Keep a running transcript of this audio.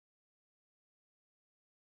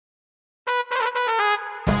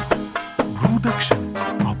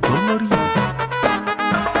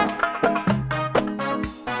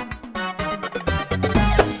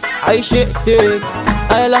عشيقتك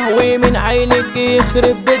يا لهوي من عينك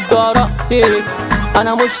يخرب بيت جرأتك.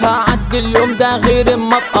 انا مش هعدي اليوم ده غير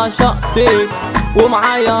اما ابقى شقتك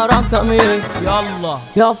ومعايا رقمك. يلا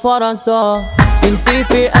يا فرنسا انتي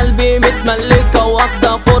في قلبي متملكة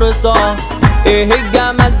واخدة فرصة. ايه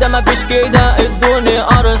الجمال ده مفيش كده ادوني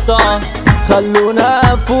قرصة.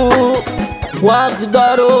 خلونا افوق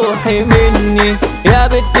واخدة روحي مني يا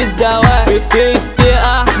بنت الزواج. بتدي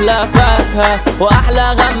احلى فاكهة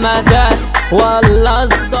واحلى غمازات ولا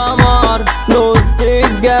السمر نص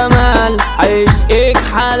الجمال. عشقك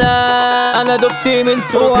حلال انا دبت من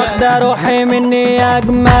سوق واخدة روحي مني يا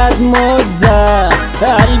اجمد مزة.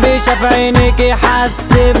 قلبي شاف عينيك يحس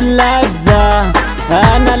بلذة.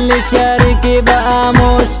 انا اللي شاركي بقى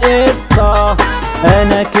مش قصة.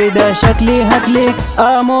 انا كده شكلي هاكلك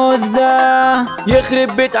اموزة.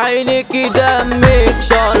 يخرب بيت عينيكي دمك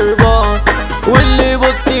شربان واللي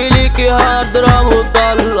يبصي ليكي هضرب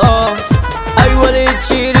وطلقة. ايوه اللي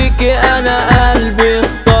تشيريكي انا قلبي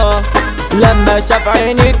اختار لما شاف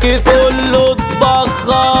عينيكي كله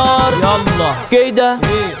اتبخر. يلا كده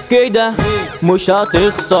كده مش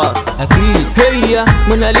هتخسر اكيد. هي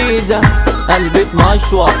موناليزا قلبي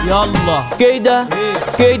اتمشور. يلا كده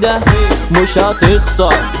كده مش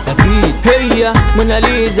هتخسر اكيد. هي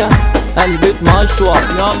موناليزا قلبي اتمشور.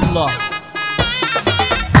 يلا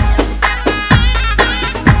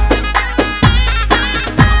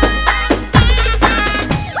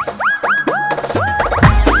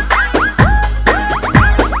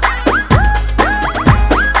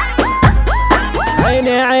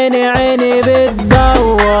عيني عيني عيني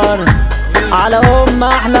بتدور على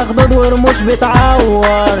احلى خدود ورموش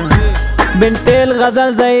بتعور. بنت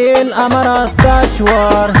الغزال زي القمر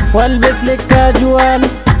استشوار والبس لك كاجوال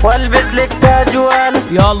والبس لك كاجوال.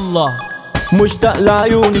 يلا مشتاق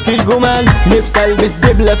لعيونك الجمال. نفسي البس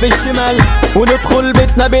دبلة في الشمال وندخل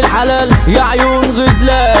بيتنا بالحلال. يا عيون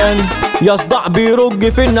غزلان يا صداع بيرج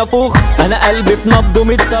في النافوخ. انا قلبي في نبضه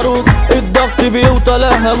 100 صاروخ. الضغط بيوطى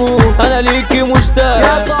هموخ. انا ليكي مشتاق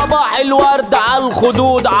يا صباح الورد على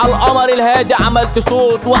الخدود. على القمر الهادي عملت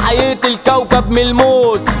صوت وحييت الكوكب من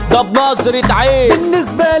الموت ده بنظرة عين.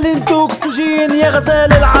 بالنسبة لي انتو اكسجين يا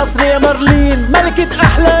غزال العصر يا مارلين. ملكة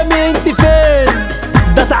احلامي انت فين؟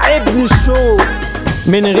 ده تعبني الشوق.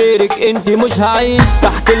 من غيرك انت مش هعيش.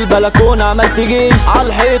 تحت البلكونة عملت جيش.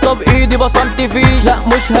 عالحيطة بايدي بصمت فيه. لا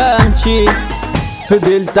مش همشي.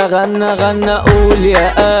 فضلت غنى قول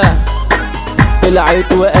يا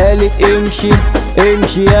طلعت وقالت امشي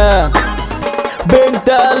امشي يا بنت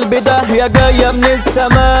قلبي. ده يا جاية من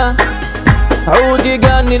السما عودي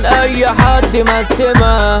جنن اي حد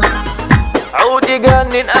مقسمها. عودي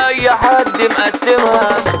جنن اي حد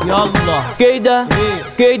مقسمها. يلا كده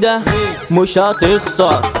كده مش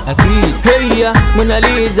هتخسر اكيد. هي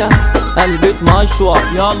موناليزا قلبي اتمشور.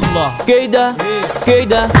 يلا كده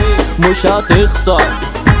كده مش هتخسر.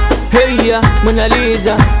 هي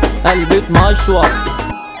موناليزا قلبي اتمشور.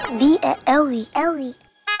 بيئة قوي قوي.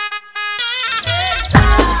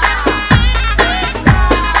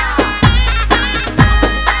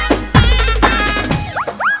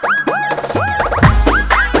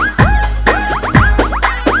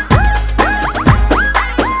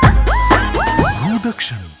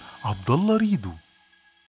 عبدالله ريدو.